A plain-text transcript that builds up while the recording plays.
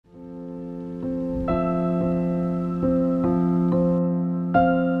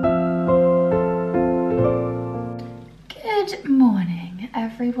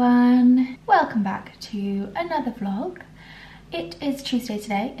everyone, welcome back to another vlog. It is Tuesday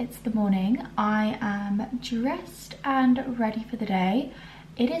today, it's the morning. I am dressed and ready for the day.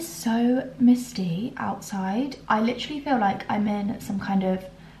 It is so misty outside. I literally feel like I'm in some kind of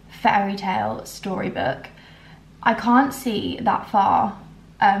fairy tale storybook. I can't see that far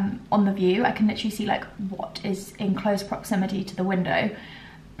on the view. I can literally see like what is in close proximity to the window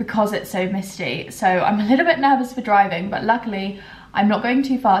because it's so misty. So I'm a little bit nervous for driving, but luckily I'm not going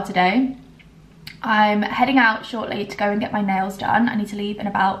too far today. I'm heading out shortly to go and get my nails done. I need to leave in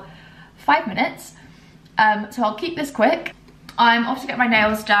about 5 minutes. So I'll keep this quick. I'm off to get my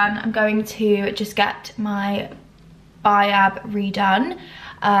nails done. I'm going to just get my biab redone.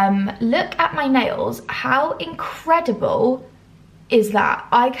 Look at my nails. How incredible is that?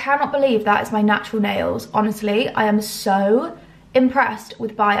 I cannot believe that is my natural nails. Honestly, I am so impressed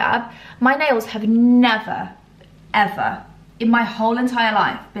with biab. My nails have never, ever in my whole entire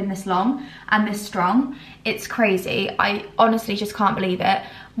life been this long and this strong. It's crazy. I honestly just can't believe it.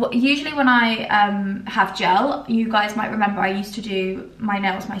 Usually when I have gel, you guys might remember I used to do my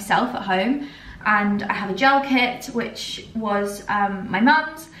nails myself at home, and I have a gel kit which was my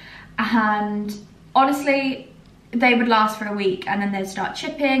mum's, and honestly they would last for a week and then they'd start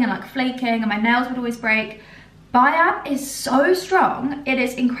chipping and like flaking and my nails would always break. Biab is so strong, it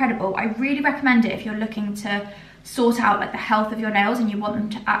is incredible. I really recommend it if you're looking to sort out like the health of your nails and you want them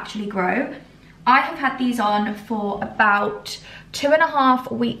to actually grow. I have had these on for about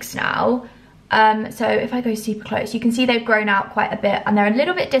 2.5 weeks now. So if I go super close, you can see they've grown out quite a bit and they're a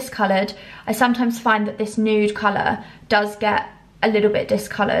little bit discoloured. I sometimes find that this nude colour does get a little bit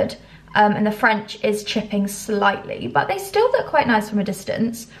discoloured, and the French is chipping slightly, but they still look quite nice from a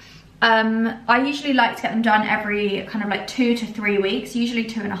distance. I usually like to get them done every kind of like 2 to 3 weeks, usually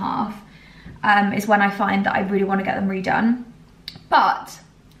 2.5 is when I find that I really want to get them redone. But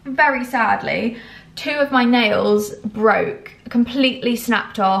very sadly, 2 of my nails broke, completely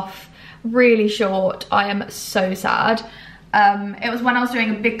snapped off, really short. I am so sad. It was when I was doing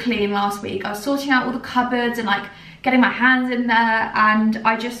a big clean last week. I was sorting out all the cupboards and like getting my hands in there, and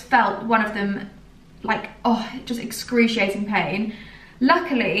I just felt one of them like, oh, just excruciating pain.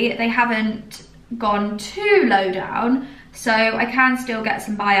 Luckily, they haven't gone too low down, so I can still get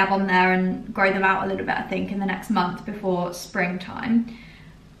some biab on there and grow them out a little bit, I think, in the next month before springtime.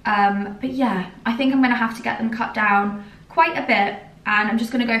 But yeah, I think I'm gonna have to get them cut down quite a bit, and I'm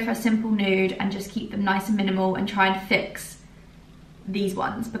just gonna go for a simple nude and just keep them nice and minimal and try and fix these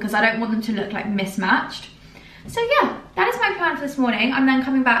ones because I don't want them to look like mismatched. So yeah, that is my plan for this morning. I'm then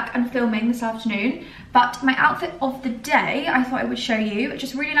coming back and filming this afternoon. But my outfit of the day, I thought I would show you.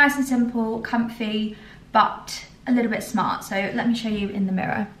 Just really nice and simple, comfy, but a little bit smart. So let me show you in the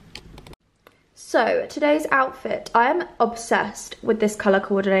mirror. So today's outfit, I am obsessed with this colour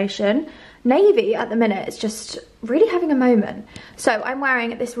coordination. Navy at the minute is just really having a moment. So I'm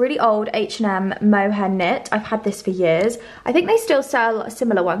wearing this really old H&M mohair knit. I've had this for years. I think they still sell a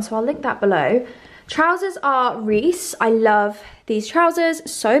similar one, so I'll link that below. Trousers are Reese. I love these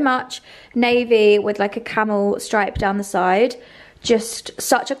trousers so much. Navy with like a camel stripe down the side. Just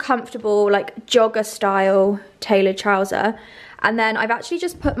such a comfortable like jogger style tailored trouser. And then I've actually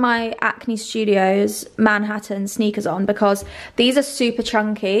just put my Acne Studios Manhattan sneakers on because these are super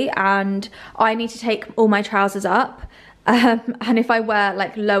chunky and I need to take all my trousers up. And if I wear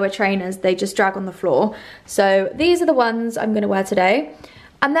like lower trainers, they just drag on the floor. So these are the ones I'm gonna wear today.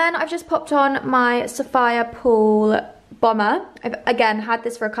 And then I've just popped on my Saffiyah Paul bomber. I've again had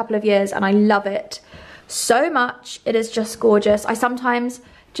this for a couple of years and I love it so much. It is just gorgeous. I sometimes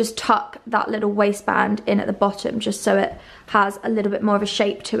just tuck that little waistband in at the bottom just so it has a little bit more of a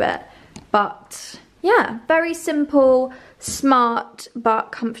shape to it. But yeah, very simple, smart,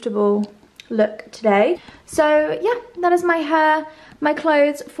 but comfortable look today. So yeah, that is my hair, my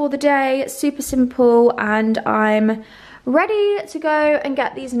clothes for the day, super simple, and I'm ready to go and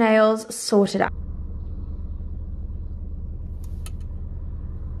get these nails sorted out.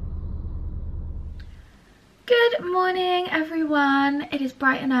 Good morning, everyone. It is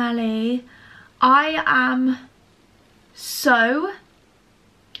bright and early. I am so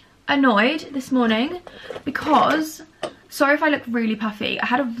annoyed this morning because, sorry if I look really puffy, I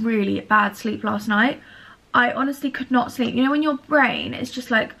had a really bad sleep last night. I honestly could not sleep. You know when your brain is just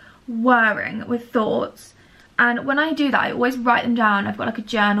like whirring with thoughts? And when I do that, I always write them down. I've got like a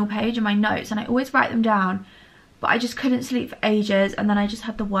journal page in my notes and I always write them down. But I just couldn't sleep for ages and then I just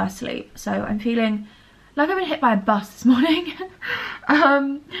had the worst sleep. So I'm feeling like I've been hit by a bus this morning.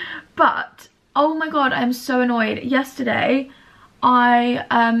 But, oh my god, I am so annoyed. Yesterday, I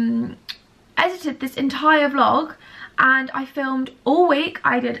edited this entire vlog and I filmed all week.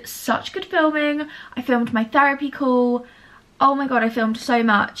 I did such good filming. I filmed my therapy call. Oh my god, I filmed so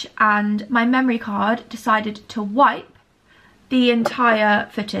much, and my memory card decided to wipe the entire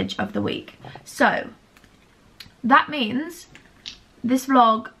footage of the week. So that means this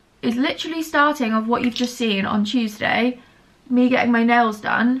vlog is literally starting of what you've just seen on Tuesday, me getting my nails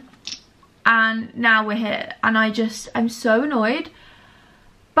done, and now we're here, and I'm so annoyed,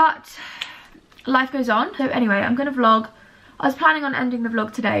 but life goes on. So anyway, I'm gonna vlog. I was planning on ending the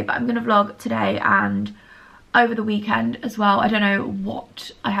vlog today, but I'm gonna vlog today and over the weekend as well. I don't know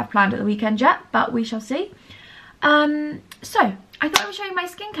what I have planned at the weekend yet, but we shall see. So I thought I would show you my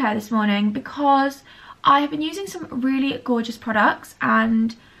skincare this morning because I have been using some really gorgeous products,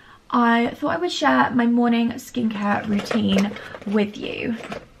 and I thought I would share my morning skincare routine with you.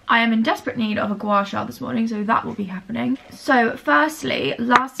 I am in desperate need of a gua sha this morning, so that will be happening. So firstly,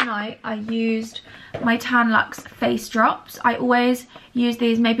 last night I used my Tan Luxe face drops. I always use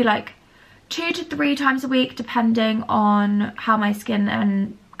these maybe like 2 to 3 times a week, depending on how my skin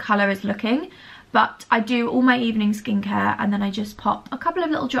and colour is looking. But I do all my evening skincare, and then I just pop a couple of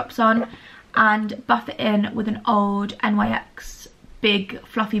little drops on and buff it in with an old NYX big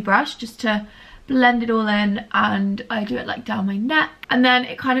fluffy brush just to blend it all in, and I do it like down my neck, and then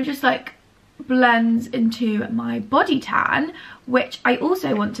it kind of just like blends into my body tan, which I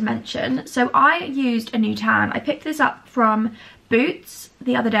also want to mention. So I used a new tan. I picked this up from Boots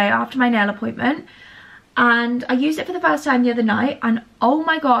the other day after my nail appointment, and I used it for the first time the other night, and oh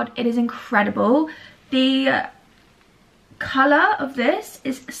my god, it is incredible. The colour of this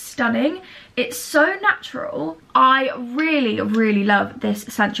is stunning. It's so natural. I really love this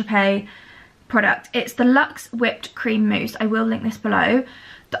Saint-Tropez product. It's the Luxe Whipped Cream Mousse. I will link this below.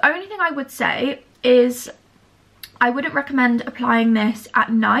 The only thing I would say is I wouldn't recommend applying this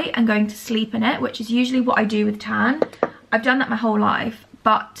at night and going to sleep in it, which is usually what I do with tan. I've done that my whole life,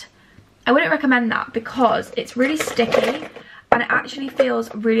 but I wouldn't recommend that because it's really sticky and it actually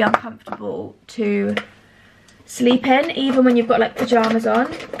feels really uncomfortable to sleep in, even when you've got like pajamas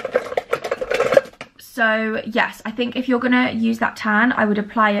on. So yes, I think if you're gonna use that tan, I would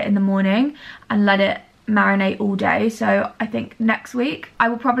apply it in the morning and let it marinate all day. So I think next week I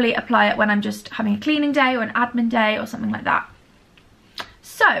will probably apply it when I'm just having a cleaning day or an admin day or something like that.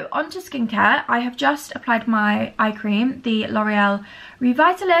 So on to skincare. I have just applied my eye cream, the L'Oreal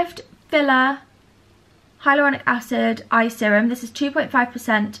Revitalift Filler Hyaluronic Acid Eye Serum. This is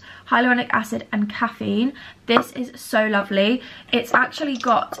 2.5% hyaluronic acid and caffeine. This is so lovely. It's actually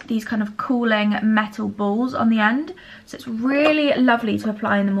got these kind of cooling metal balls on the end, so it's really lovely to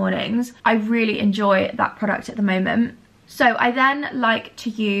apply in the mornings. I really enjoy that product at the moment. So I then like to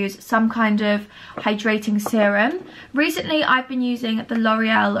use some kind of hydrating serum. Recently I've been using the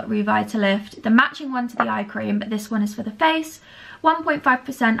L'Oreal Revitalift, the matching one to the eye cream, but this one is for the face. 1.5%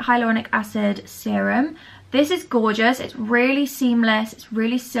 hyaluronic acid serum. This is gorgeous. It's really seamless. It's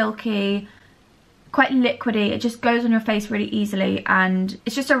really silky, quite liquidy. It just goes on your face really easily, and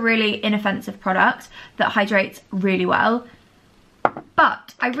it's just a really inoffensive product that hydrates really well.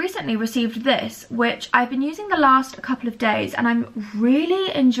 But I recently received this, which I've been using the last couple of days, and I'm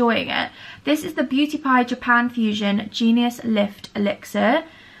really enjoying it. This is the Beauty Pie Japan Fusion Genius Lift Elixir,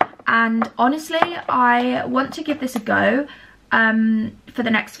 and honestly I want to give this a go for the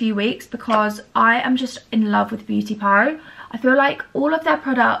next few weeks because I am just in love with Beauty Pie. I feel like all of their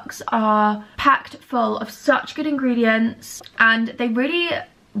products are packed full of such good ingredients and they really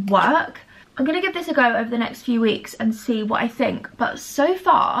work. I'm going to give this a go over the next few weeks and see what I think, but so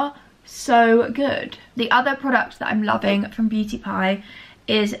far so good. The other product that I'm loving from Beauty Pie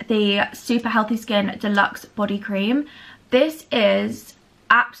is the Super Healthy Skin Deluxe Body Cream. This is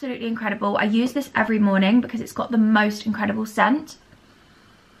absolutely incredible. I use this every morning because it's got the most incredible scent.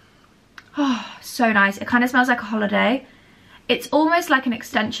 Oh, so nice. It kind of smells like a holiday. It's almost like an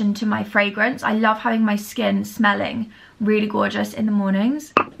extension to my fragrance. I love having my skin smelling really gorgeous in the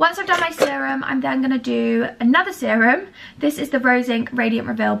mornings. Once I've done my serum, I'm then going to do another serum. This is the Rose Inc Radiant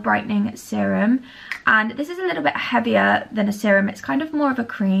Reveal Brightening Serum, and this is a little bit heavier than a serum. It's kind of more of a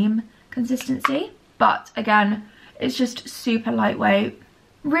cream consistency, but again, it's just super lightweight,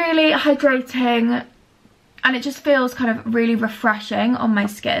 really hydrating, and it just feels kind of really refreshing on my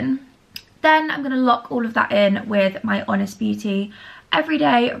skin. Then I'm going to lock all of that in with my Honest Beauty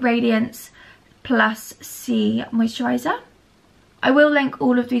Everyday Radiance Plus C Moisturiser. I will link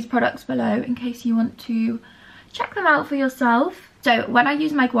all of these products below in case you want to check them out for yourself. So when I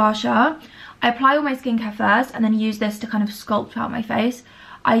use my gua sha, I apply all my skincare first and then use this to kind of sculpt out my face.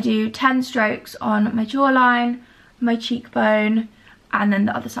 I do 10 strokes on my jawline, my cheekbone, and then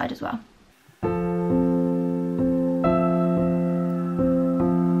the other side as well.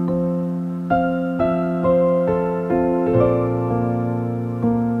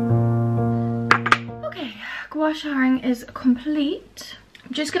 while showering is complete.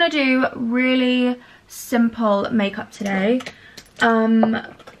 I'm just gonna do really simple makeup today. I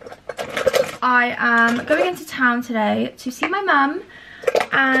am going into town today to see my mum,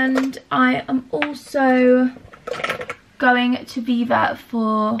 and I am also going to Viva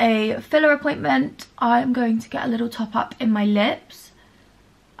for a filler appointment. I'm going to get a little top up in my lips.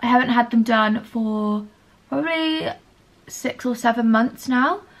 I haven't had them done for probably 6 or 7 months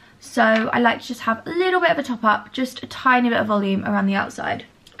now, so I like to just have a little bit of a top up, just a tiny bit of volume around the outside.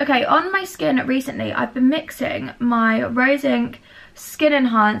 Okay, on my skin recently, I've been mixing my Rose Inc Skin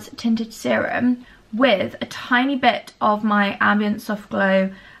Enhance Tinted Serum with a tiny bit of my Ambient Soft Glow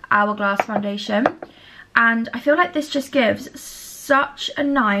Hourglass foundation, and I feel like this just gives such a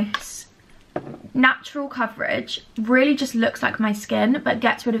nice natural coverage. Really just looks like my skin, but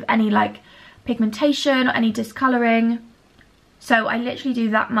gets rid of any like pigmentation or any discoloring. So I literally do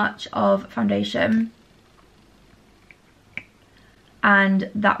that much of foundation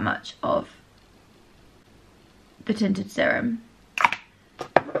and that much of the tinted serum.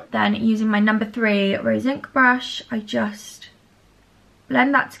 Then using my number 3 Rose Inc brush, I just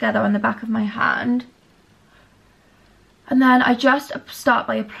blend that together on the back of my hand. And then I just start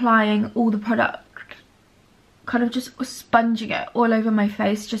by applying all the product, kind of just sponging it all over my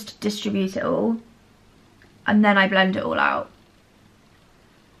face just to distribute it all. And then I blend it all out.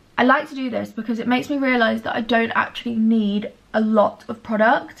 I like to do this because it makes me realise that I don't actually need a lot of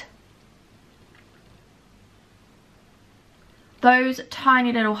product. Those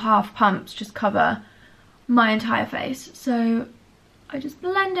tiny little half pumps just cover my entire face. So I just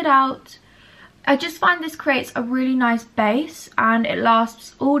blend it out. I just find this creates a really nice base and it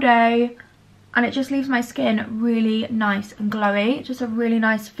lasts all day, and it just leaves my skin really nice and glowy. Just a really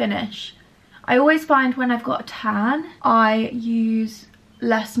nice finish. I always find when I've got a tan, I use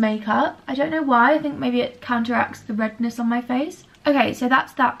less makeup. I don't know why. I think maybe it counteracts the redness on my face. Okay, so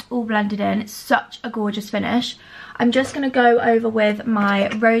that's that all blended in. It's such a gorgeous finish. I'm just going to go over with my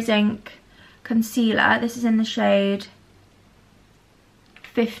Rose Inc concealer. This is in the shade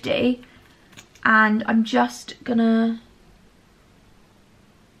 50. And I'm just gonna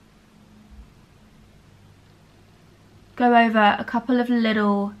go over a couple of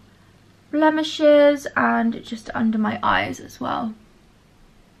little blemishes and just under my eyes as well.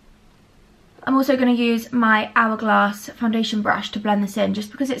 I'm also going to use my Hourglass foundation brush to blend this in, just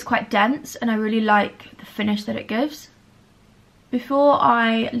because it's quite dense and I really like the finish that it gives. Before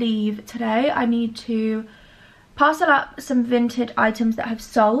I leave today, I need to parcel up some vintage items that have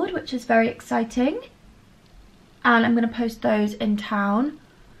sold, which is very exciting. And I'm going to post those in town.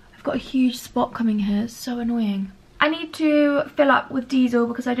 I've got a huge spot coming here, it's so annoying. I need to fill up with diesel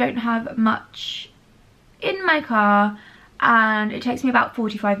because I don't have much in my car, and it takes me about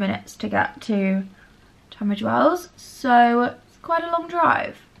 45 minutes to get to Tunbridge Wells, so it's quite a long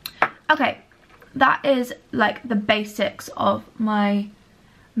drive. Okay, that is like the basics of my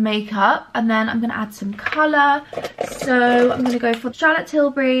makeup, and then I'm going to add some colour. So I'm going to go for Charlotte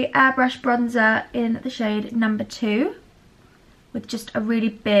Tilbury Airbrush Bronzer in the shade number 2 with just a really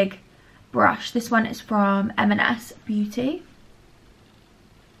big brush. This one is from M&S Beauty.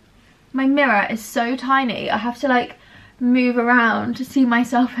 My mirror is so tiny, I have to like move around to see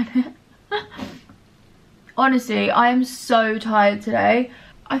myself in it. Honestly, I am so tired today.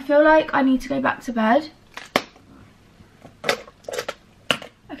 I feel like I need to go back to bed.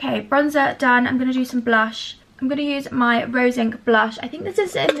 Okay, bronzer done. I'm going to do some blush. I'm going to use my Rose Inc blush. I think this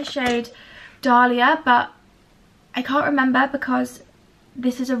is in the shade Dahlia, but I can't remember because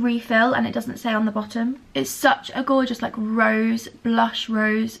this is a refill and it doesn't say on the bottom. It's such a gorgeous like rose, blush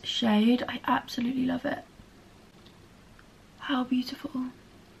rose shade. I absolutely love it. How beautiful.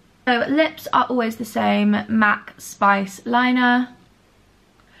 So lips are always the same, MAC Spice liner.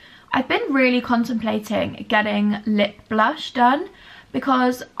 I've been really contemplating getting lip blush done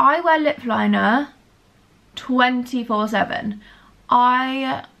because I wear lip liner 24/7.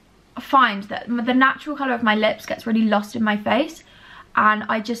 I find that the natural colour of my lips gets really lost in my face, and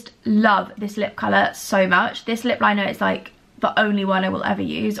I just love this lip colour so much. This lip liner is like the only one I will ever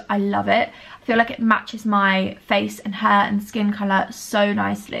use. I love it. I feel like it matches my face and hair and skin colour so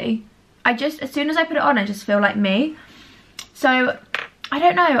nicely. As soon as I put it on, I just feel like me. So I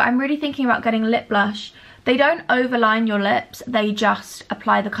don't know, I'm really thinking about getting lip blush. They don't overline your lips, they just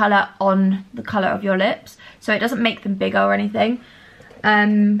apply the colour on the colour of your lips, so it doesn't make them bigger or anything.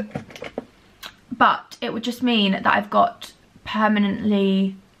 But it would just mean that I've got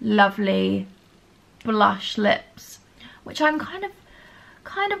permanently lovely blush lips, which I'm kind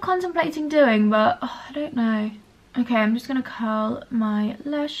of contemplating doing, but oh, I don't know. Okay, I'm just gonna curl my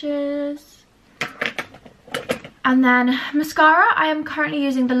lashes. And then mascara, I am currently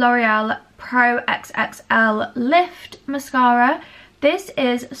using the L'Oreal Pro XXL Lift mascara. This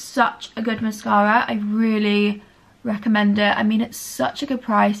is such a good mascara. I really recommend it. I mean, it's such a good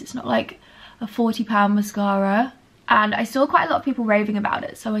price. It's not like a £40 mascara. And I saw quite a lot of people raving about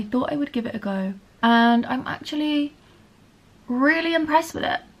it, so I thought I would give it a go. And I'm actually really impressed with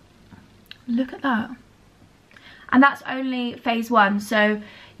it. Look at that. And that's only phase 1, so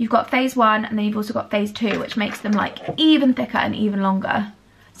you've got phase 1 and then you've also got phase 2, which makes them like even thicker and even longer.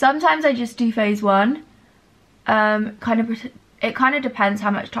 Sometimes I just do phase 1. It kind of depends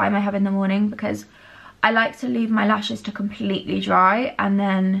how much time I have in the morning, because I like to leave my lashes to completely dry and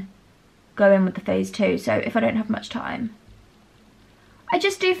then go in with the phase 2. So if I don't have much time, I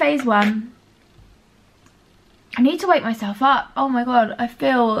just do phase 1. I need to wake myself up. Oh my god, I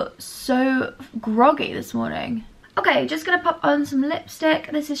feel so groggy this morning. Okay, just gonna pop on some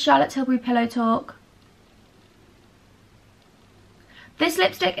lipstick. This is Charlotte Tilbury Pillow Talk. This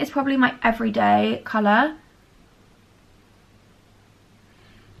lipstick is probably my everyday colour.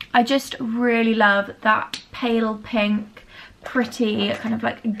 I just really love that pale pink, pretty, kind of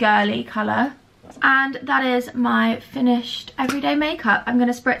like girly colour. And that is my finished everyday makeup. I'm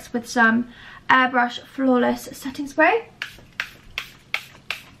gonna spritz with some Airbrush Flawless Setting Spray.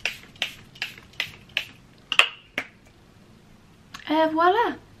 And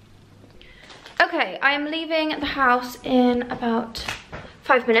voila. Okay, I am leaving the house in about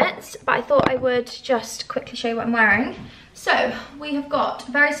 5 minutes, but I thought I would just quickly show you what I'm wearing. So, we have got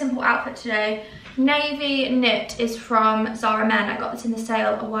a very simple outfit today. Navy knit is from Zara Men. I got this in the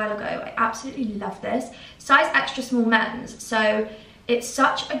sale a while ago. I absolutely love this. Size extra small men's, so it's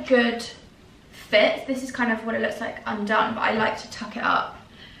such a good fit. This is kind of what it looks like undone, but I like to tuck it up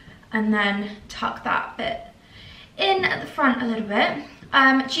and then tuck that bit in at the front a little bit.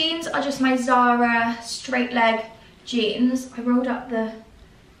 Jeans are just my Zara straight leg jeans. I rolled up the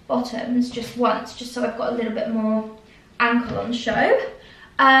bottoms just once, just so I've got a little bit more ankle on show.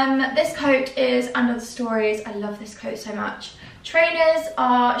 This coat is Under the Stories. I love this coat so much. Trainers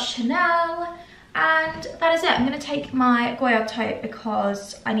are Chanel, and that is it. I'm going to take my Goyard tote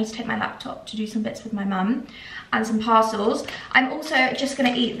because I need to take my laptop to do some bits with my mum and some parcels. I'm also just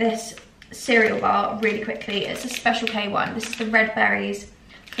going to eat this cereal bar really quickly. It's a Special K one. This is the red berries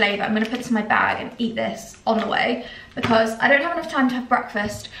flavour. I'm going to put this in my bag and eat this on the way because I don't have enough time to have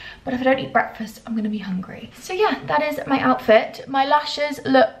breakfast, but if I don't eat breakfast, I'm going to be hungry. So yeah, that is my outfit. My lashes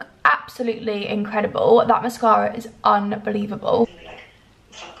look absolutely incredible. That mascara is unbelievable.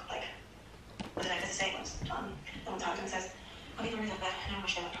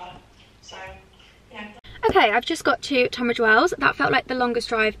 Okay, I've just got to Tunbridge Wells. That felt like the longest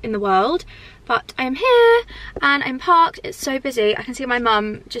drive in the world, but I am here and I'm parked. It's so busy. I can see my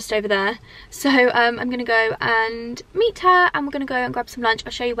mum just over there. So I'm gonna go and meet her and we're gonna go and grab some lunch.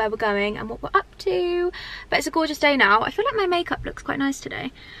 I'll show you where we're going and what we're up to. But it's a gorgeous day now. I feel like my makeup looks quite nice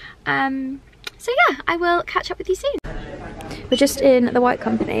today. So yeah, I will catch up with you soon. We're just in the White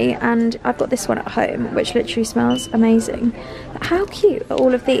Company and I've got this one at home, which literally smells amazing. But how cute are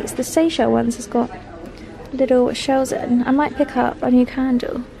all of these? The Seychelles ones has got little shells in. I might pick up a new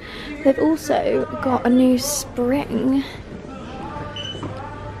candle. They've also got a new spring.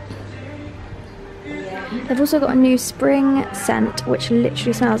 They've also got a new spring scent, which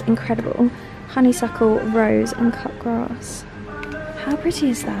literally smells incredible. Honeysuckle, rose and cut grass. How pretty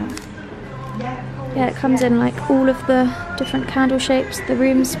is that? Yeah, it comes in like all of the different candle shapes, the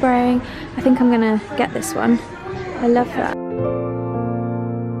room spray. I think I'm gonna get this one. I love that.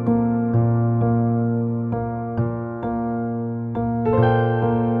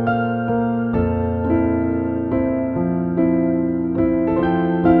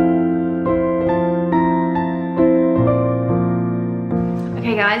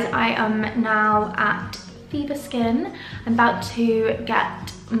 Okay guys, I am now at Fever Skin. I'm about to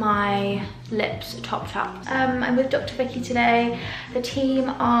get my lips topped up. I'm with Dr. Vicky today. The team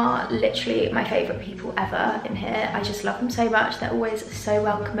are literally my favourite people ever in here. I just love them so much. They're always so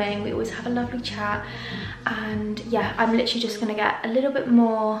welcoming. We always have a lovely chat. And yeah, I'm literally just gonna get a little bit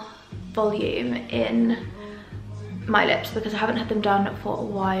more volume in my lips because I haven't had them done for a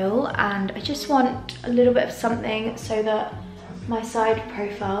while and I just want a little bit of something so that my side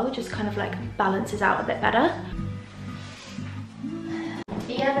profile just kind of like balances out a bit better.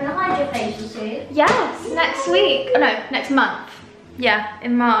 Are you having a hydrofacial soon? Yes, next week. Oh no, next month. Yeah,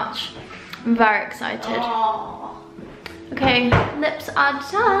 in March. I'm very excited. Aww. Okay, lips are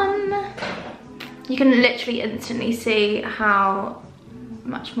done. You can literally instantly see how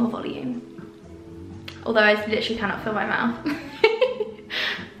much more volume. Although I literally cannot feel my mouth.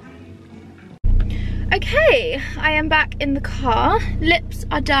 Okay, I am back in the car. Lips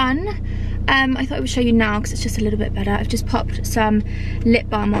are done. I thought I would show you now because it's just a little bit better. I've just popped some lip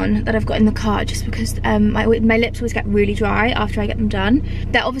balm on that I've got in the car just because my lips always get really dry after I get them done.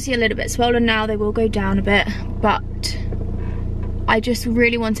 They're obviously a little bit swollen now, they will go down a bit, but I just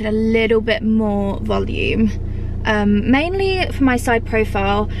really wanted a little bit more volume. Mainly for my side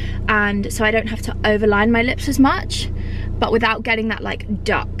profile, and so I don't have to overline my lips as much, but without getting that like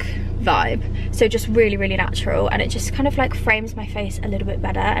duck vibe. So just really, really natural, and it just kind of like frames my face a little bit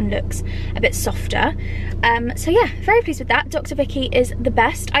better and looks a bit softer. So yeah, very pleased with that. Dr. Vicky is the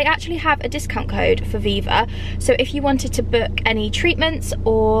best. I actually have a discount code for Viva, so if you wanted to book any treatments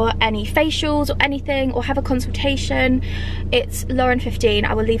or any facials or anything, or have a consultation, it's Lauren15.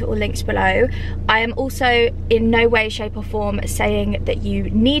 I will leave it all linked below. I am also in no way, shape or form saying that you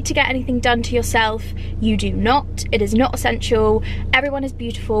need to get anything done to yourself. You do not. It is not essential. Everyone is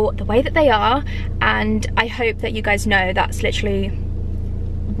beautiful the way that they are, and I hope that you guys know that's literally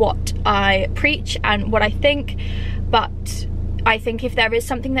what I preach and what I think. But I think if there is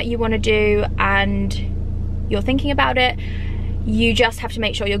something that you want to do and you're thinking about it, you just have to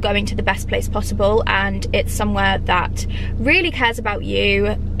make sure you're going to the best place possible, and it's somewhere that really cares about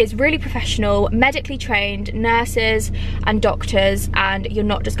you, is really professional, medically trained, nurses and doctors, and you're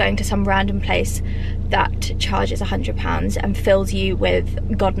not just going to some random place that charges £100 and fills you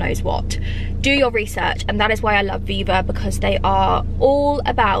with God knows what. Do your research, and that is why I love Viva, because they are all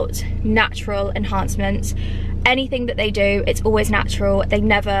about natural enhancements. Anything that they do, it's always natural. They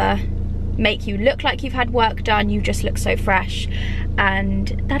never make you look like you've had work done, you just look so fresh,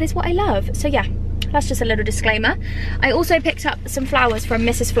 and that is what I love. So yeah, that's just a little disclaimer. I also picked up some flowers from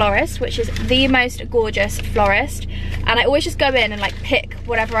Mrs. Florist, which is the most gorgeous florist, and I always just go in and like pick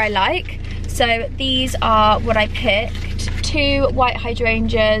whatever I like. So these are what I picked: 2 white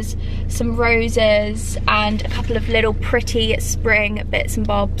hydrangeas, some roses, and a couple of little pretty spring bits and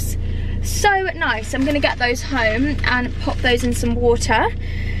bobs. So nice. I'm gonna get those home and pop those in some water,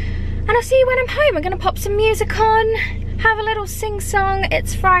 and I'll see you when I'm home. I'm gonna pop some music on, have a little sing-song.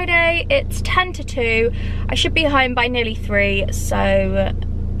 It's Friday, it's 10 to 2. I should be home by nearly 3, so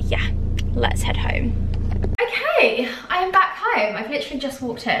yeah, let's head home. Okay, I am back home. I've literally just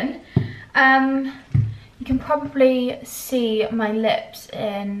walked in. You can probably see my lips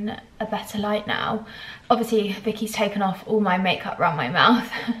in a better light now. Obviously, Vicky's taken off all my makeup around my mouth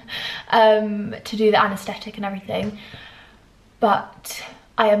to do the anaesthetic and everything, but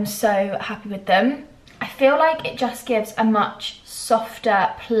I am so happy with them. I feel like it just gives a much softer,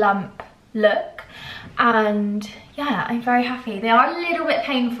 plump look, and yeah, I'm very happy. They are a little bit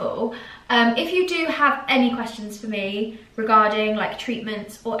painful. If you do have any questions for me regarding like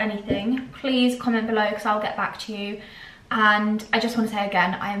treatments or anything, please comment below because I'll get back to you. And I just want to say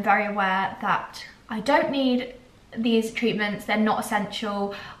again, I am very aware that I don't need these treatments. They're not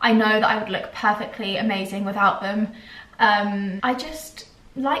essential. I know that I would look perfectly amazing without them. I just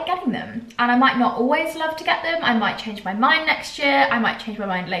like getting them, and I might not always love to get them. I might change my mind next year. I might change my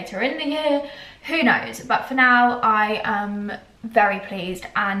mind later in the year. Who knows? But for now, I am very pleased,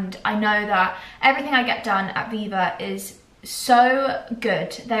 and I know that everything I get done at Viva is so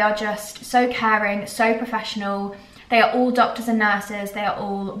good. They are just so caring, so professional. They are all doctors and nurses. They are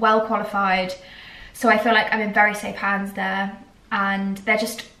all well qualified. So I feel like I'm in very safe hands there, and they're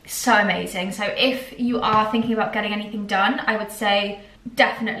just so amazing. So if you are thinking about getting anything done, I would say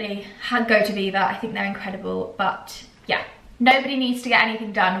definitely go to Viva. I think they're incredible. But yeah, nobody needs to get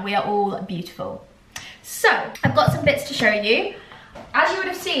anything done. We are all beautiful. So I've got some bits to show you. As you would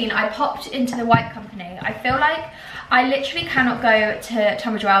have seen, I popped into the White Company. I feel like I literally cannot go to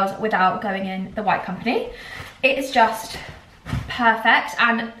Tunbridge Wells without going in the White Company. It is just perfect,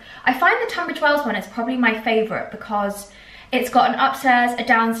 and I find the Tunbridge Wells one is probably my favourite because it's got an upstairs, a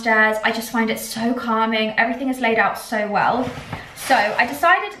downstairs. I just find it so calming. Everything is laid out so well. So I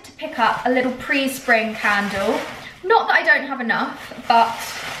decided to pick up a little pre-spring candle. Not that I don't have enough, but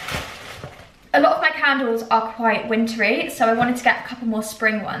a lot of my candles are quite wintry, so I wanted to get a couple more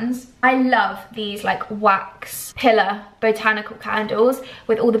spring ones. I love these like wax pillar botanical candles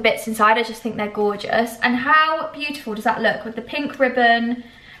with all the bits inside. I just think they're gorgeous. And how beautiful does that look with the pink ribbon?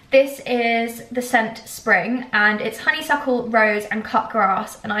 This is the scent Spring, and it's honeysuckle, rose and cut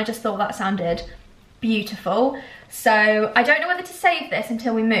grass, and I just thought that sounded beautiful. So I don't know whether to save this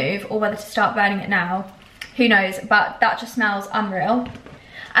until we move or whether to start burning it now. Who knows, but that just smells unreal.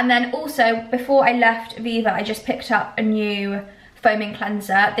 And then also, before I left Viva, I just picked up a new foaming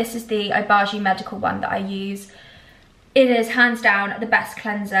cleanser. This is the Obagi Medical one that I use. It is hands down the best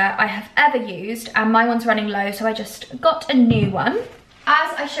cleanser I have ever used, and my one's running low, so I just got a new one.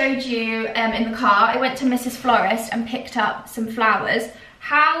 As I showed you in the car, I went to Mrs. Florist and picked up some flowers.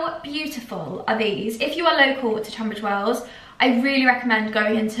 How beautiful are these? If you are local to Tunbridge Wells, I really recommend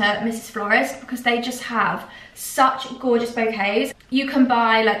going into Mrs. Florist because they just have such gorgeous bouquets. You can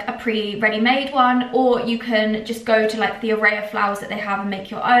buy like a pre-ready-made one, or you can just go to like the array of flowers that they have and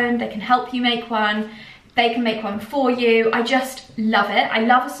make your own. They can help you make one. They can make one for you. I just love it. I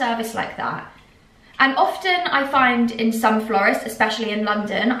love a service like that. And often I find in some florists, especially in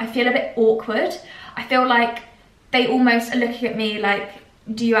London, I feel a bit awkward. I feel like they almost are looking at me like,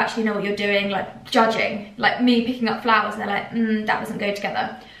 do you actually know what you're doing? Like judging, like me picking up flowers, and they're like, that doesn't go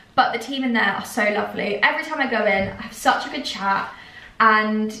together. But the team in there are so lovely. Every time I go in, I have such a good chat,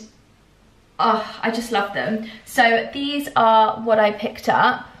 and oh, I just love them. So these are what I picked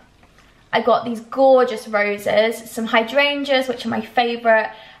up. I got these gorgeous roses, some hydrangeas, which are my favorite,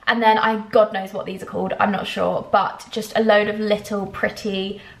 and then God knows what these are called, I'm not sure, but just a load of little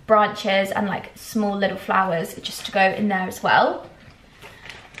pretty branches and like small little flowers just to go in there as well.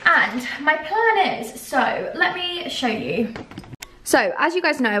 And my plan is, so let me show you. So as you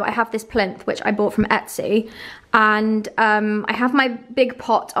guys know, I have this plinth which I bought from Etsy, and I have my big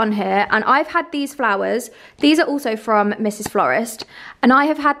pot on here, and I've had these flowers. These are also from Mrs. Florist, and I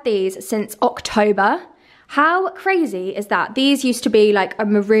have had these since October. How crazy is that? These used to be like a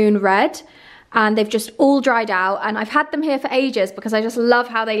maroon red, and they've just all dried out, and I've had them here for ages because I just love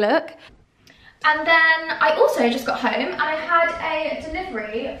how they look. And then I also just got home and I had a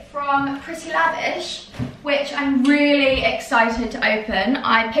delivery from Pretty Lavish, which I'm really excited to open.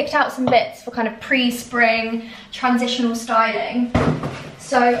 I picked out some bits for kind of pre-spring transitional styling.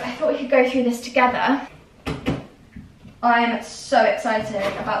 So I thought we could go through this together. I'm so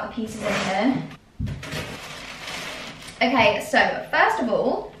excited about the pieces in here. Okay, so first of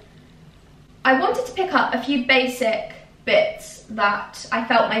all, I wanted to pick up a few basic bits that I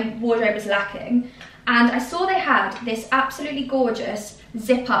felt my wardrobe was lacking, and I saw they had this absolutely gorgeous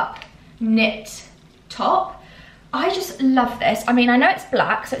zip-up knit top. I just love this. I mean, I know it's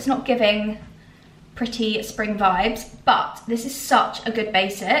black, so it's not giving pretty spring vibes, but this is such a good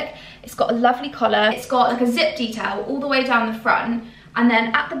basic. It's got a lovely collar. It's got like a zip detail all the way down the front, and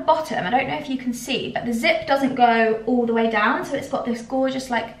then at the bottom, I don't know if you can see, but the zip doesn't go all the way down, so it's got this gorgeous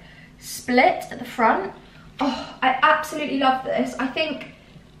like split at the front. Oh, I absolutely love this. I think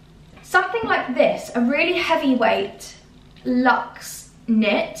something like this, a really heavyweight luxe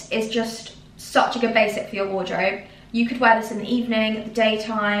knit, is just such a good basic for your wardrobe. You could wear this in the evening, the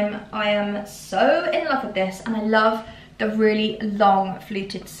daytime. I am so in love with this, and I love the really long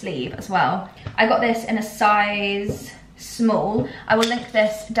fluted sleeve as well. I got this in a size small. I will link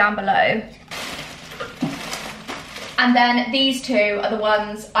this down below. And then these two are the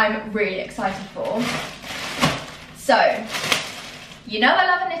ones I'm really excited for. So, you know I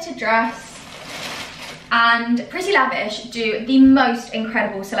love a knitted dress, and Pretty Lavish do the most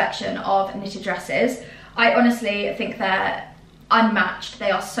incredible selection of knitted dresses. I honestly think they're unmatched.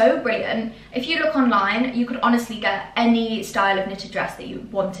 They are so brilliant. If you look online, you could honestly get any style of knitted dress that you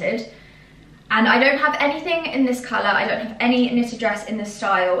wanted. And I don't have anything in this colour, I don't have any knitted dress in this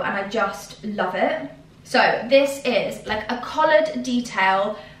style, and I just love it. So this is like a collared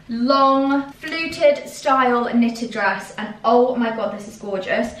detail, long fluted style knitted dress, and oh my god, this is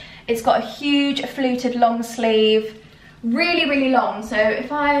gorgeous. It's got a huge fluted long sleeve, really, really long. So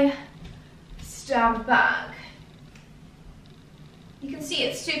if I stand back, you can see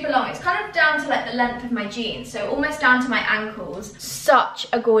it's super long. It's kind of down to like the length of my jeans, so almost down to my ankles. Such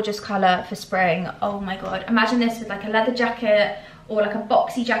a gorgeous colour for spring. Oh my god, imagine this with like a leather jacket or like a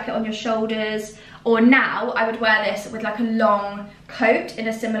boxy jacket on your shoulders. Or now I would wear this with like a long coat in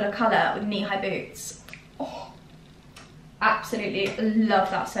a similar colour with knee-high boots. Oh, absolutely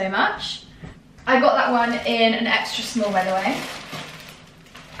love that so much. I got that one in an extra small, by the way.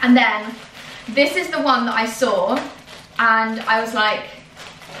 And then this is the one that I saw, and I was like,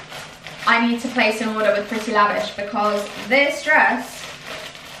 I need to place an order with Pretty Lavish because this dress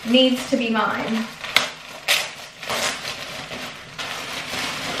needs to be mine.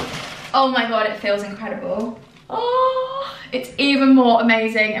 Oh my god, it feels incredible. Oh, it's even more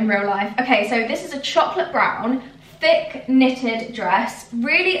amazing in real life. Okay, so this is a chocolate brown, thick knitted dress.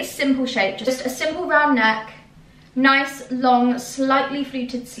 Really simple shape, just a simple round neck, nice long, slightly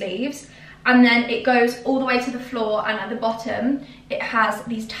fluted sleeves, and then it goes all the way to the floor, and at the bottom, it has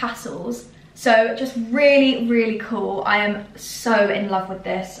these tassels. So just really, really cool. I am so in love with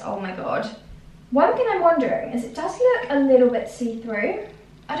this, oh my god. One thing I'm wondering is it does look a little bit see-through.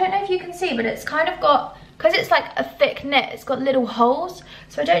 I don't know if you can see, but it's kind of got, because it's like a thick knit, it's got little holes.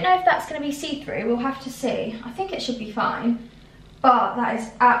 So I don't know if that's going to be see-through. We'll have to see. I think it should be fine. Oh, that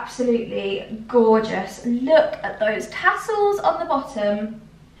is absolutely gorgeous. Look at those tassels on the bottom.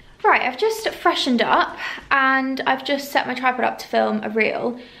 Right, I've just freshened up and I've just set my tripod up to film a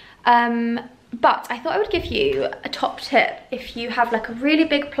reel. But I thought I would give you a top tip if you have like a really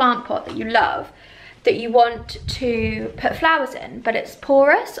big plant pot that you love, that you want to put flowers in, but it's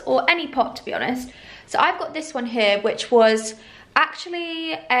porous, or any pot to be honest. So I've got this one here, which was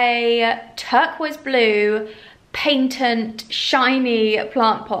actually a turquoise blue patent shiny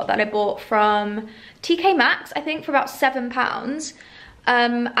plant pot that I bought from TK Maxx, I think, for about £7.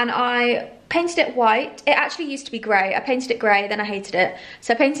 And I painted it white. It actually used to be grey. I painted it grey, then I hated it.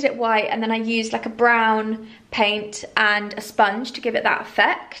 So I painted it white, and then I used like a brown paint and a sponge to give it that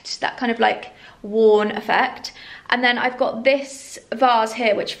effect, that kind of like worn effect. And then I've got this vase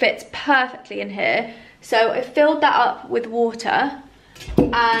here which fits perfectly in here. So I filled that up with water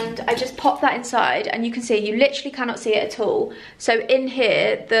and I just popped that inside, and you can see, you literally cannot see it at all. So in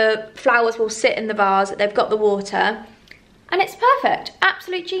here the flowers will sit in the vase, they've got the water, and it's perfect.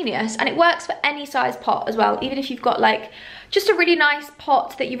 Absolute genius. And it works for any size pot as well, even if you've got like just a really nice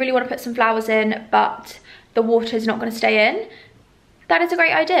pot that you really want to put some flowers in but the water is not going to stay in. That is a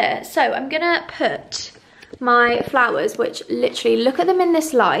great idea. So I'm gonna put my flowers, which literally, look at them in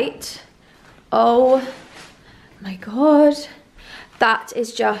this light. Oh my god, that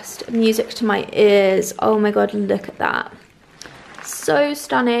is just music to my ears. Oh my god, look at that. So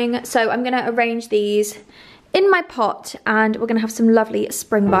stunning. So I'm gonna arrange these in my pot and we're gonna have some lovely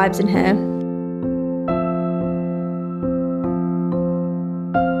spring vibes in here.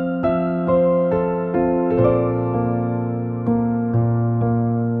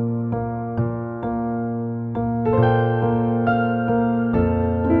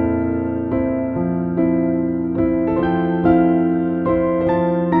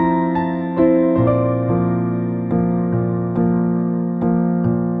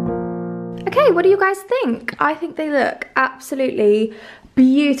 What do you guys think? I think they look absolutely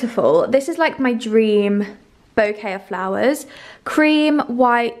beautiful. This is like my dream bouquet of flowers. Cream,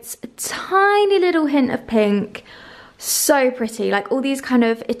 white, a tiny little hint of pink. So pretty, like all these kind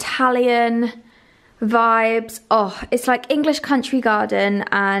of Italian vibes. Oh, it's like English country garden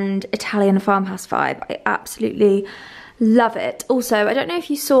and Italian farmhouse vibe. I absolutely love it. Also, I don't know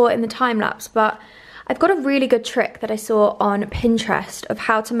if you saw in the time lapse, but I've got a really good trick that I saw on Pinterest of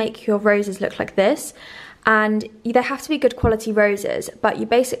how to make your roses look like this. And they have to be good quality roses, but you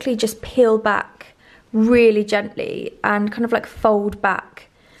basically just peel back really gently and kind of like fold back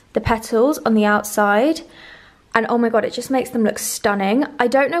the petals on the outside. And oh my god, it just makes them look stunning. I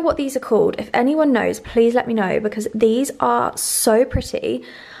don't know what these are called. If anyone knows, please let me know, because these are so pretty.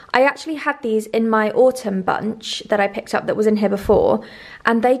 I actually had these in my autumn bunch that I picked up that was in here before,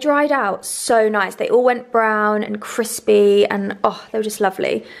 and they dried out so nice. They all went brown and crispy and oh, they were just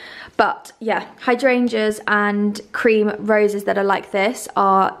lovely. But yeah, hydrangeas and cream roses that are like this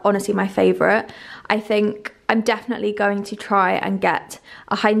are honestly my favourite. I think I'm definitely going to try and get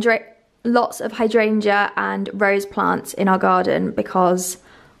lots of hydrangea and rose plants in our garden because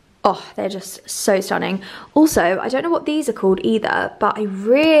oh, they're just so stunning. Also, I don't know what these are called either, but I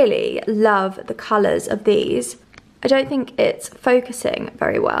really love the colours of these. I don't think it's focusing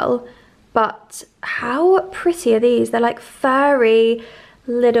very well, but how pretty are these? They're like furry,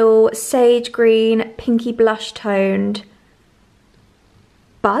 little sage green, pinky blush toned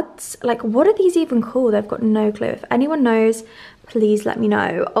buds. Like, what are these even called? I've got no clue. If anyone knows, please let me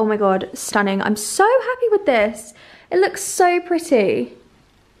know. Oh my god, stunning. I'm so happy with this. It looks so pretty.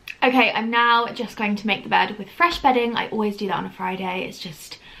 Okay, I'm now just going to make the bed with fresh bedding. I always do that on a Friday. It's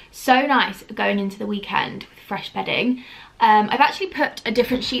just so nice going into the weekend with fresh bedding. I've actually put a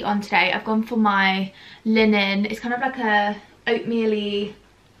different sheet on today. I've gone for my linen. It's kind of like a oatmeal-y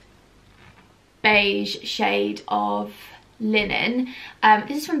beige shade of linen.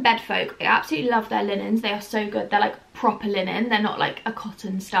 This is from Bedfolk. I absolutely love their linens. They are so good. They're like proper linen. They're not like a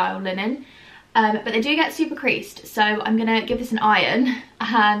cotton style linen. But they do get super creased, so I'm gonna give this an iron,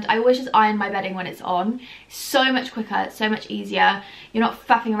 and I always just iron my bedding when it's on. It's so much quicker, it's so much easier. You're not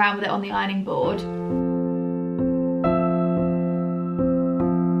faffing around with it on the ironing board.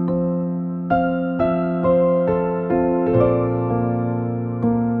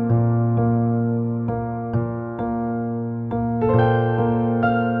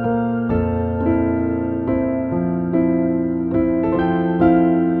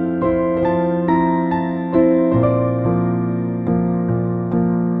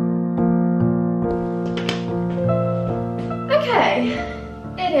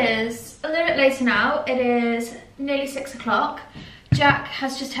 Now it is nearly 6 o'clock. Jack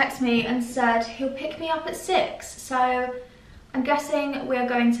has just texted me and said he'll pick me up at 6, so I'm guessing we're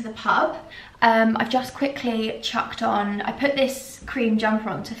going to the pub. I've just quickly chucked on, I put this cream jumper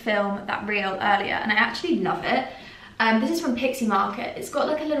on to film that reel earlier, and I actually love it. This is from Pixie Market. It's got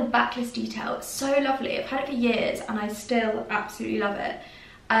like a little backless detail. It's so lovely. I've had it for years and I still absolutely love it.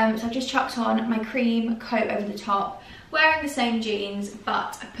 So I've just chucked on my cream coat over the top, wearing the same jeans,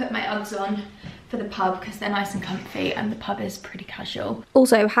 but I put my Uggs on for the pub because they're nice and comfy and the pub is pretty casual.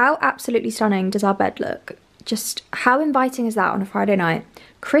 Also, how absolutely stunning does our bed look? Just how inviting is that on a Friday night?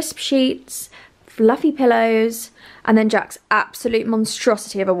 Crisp sheets, fluffy pillows, and then Jack's absolute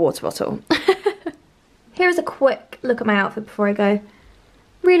monstrosity of a water bottle. Here's a quick look at my outfit before I go.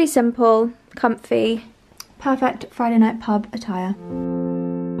 Really simple, comfy, perfect Friday night pub attire.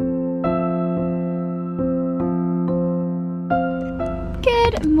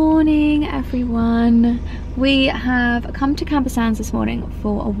 Good morning, everyone. We have come to Camper Sands this morning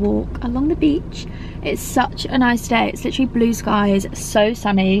for a walk along the beach. It's such a nice day. It's literally blue skies, so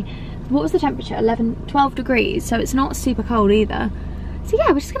sunny. What was the temperature? 12 degrees, so it's not super cold either. So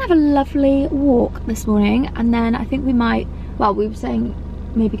yeah, we're just gonna have a lovely walk this morning, and then I think we might, well, we were saying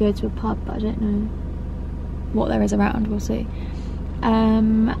maybe go to a pub, but I don't know what there is around, we'll see.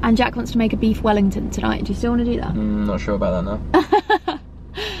 And Jack wants to make a beef Wellington tonight. Do you still want to do that? Not sure about that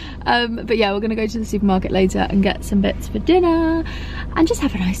now. But yeah, we're gonna go to the supermarket later and get some bits for dinner and just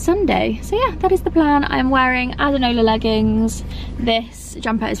have a nice Sunday. So yeah, that is the plan. I'm wearing Adenola leggings. This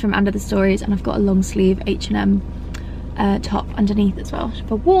jumper is from Under the Stories, and I've got a long sleeve H&M top underneath as well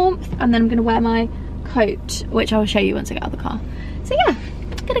for warmth, and then I'm gonna wear my coat, which I'll show you once I get out of the car. So yeah,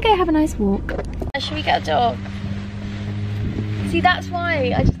 I'm gonna go have a nice walk. Should we get a dog? See, that's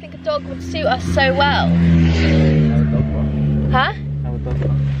why I just think a dog would suit us so well. Huh?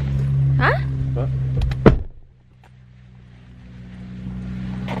 Huh? What?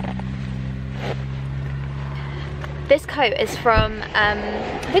 This coat is from,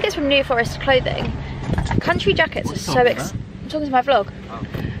 I think it's from New Forest Clothing. Country jackets are so I'm talking to my vlog.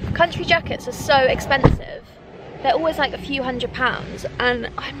 Oh. Country jackets are so expensive. They're always like a few £100s, and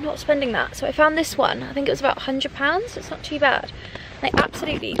I'm not spending that. So I found this one. I think it was about £100. It's not too bad. I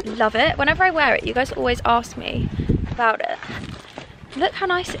absolutely love it. Whenever I wear it, you guys always ask me about it. Look how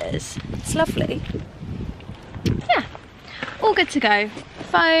nice it is. It's lovely. Yeah, all good to go.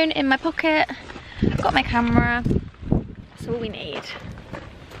 Phone in my pocket. Got my camera. That's all we need.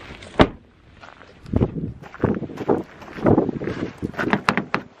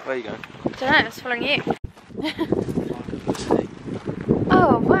 Where are you going? I don't know, I was following you.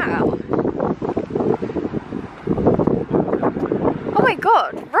 Oh, wow. Oh my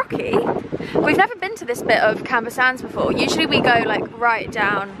god, Rocky. We've never been to this bit of Camper Sands before. Usually we go like right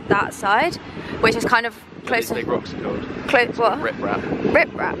down that side, which is kind of close to... These big rocks are called? What? Rip Rap.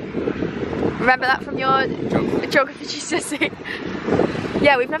 Rip Rap. Remember that from your geography GCSE?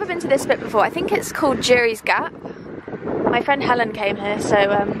 Yeah, we've never been to this bit before. I think it's called Jury's Gap. My friend Helen came here, so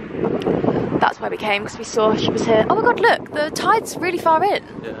that's why we came, because we saw she was here. Oh my god, look, the tide's really far in.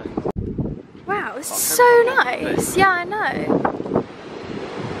 Yeah. Wow, this is so nice. Yeah, I know.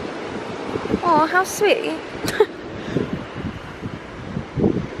 Oh, how sweet.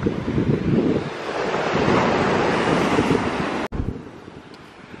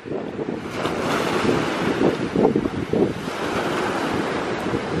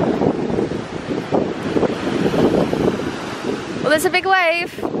 Well, there's a big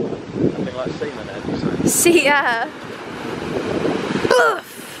wave. Something like seaman head. See ya. Boof.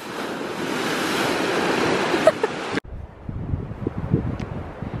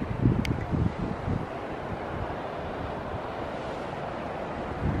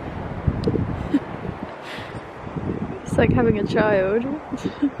 It's like having a child.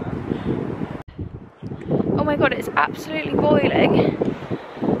 Oh my god, it's absolutely boiling.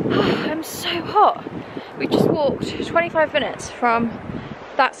 I'm so hot. We just walked 25 minutes from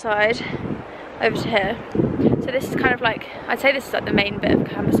that side over to here. So this is kind of like, I'd say this is like the main bit of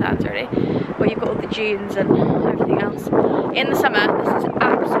Camper Sands really, where you've got all the dunes and everything else. In the summer, this is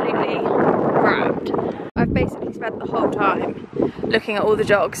absolutely rammed. I've basically spent the whole time looking at all the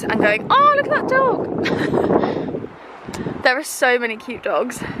dogs and going, oh, look at that dog. There are so many cute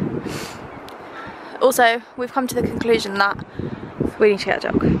dogs. Also, we've come to the conclusion that we need to get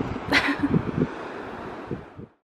a dog.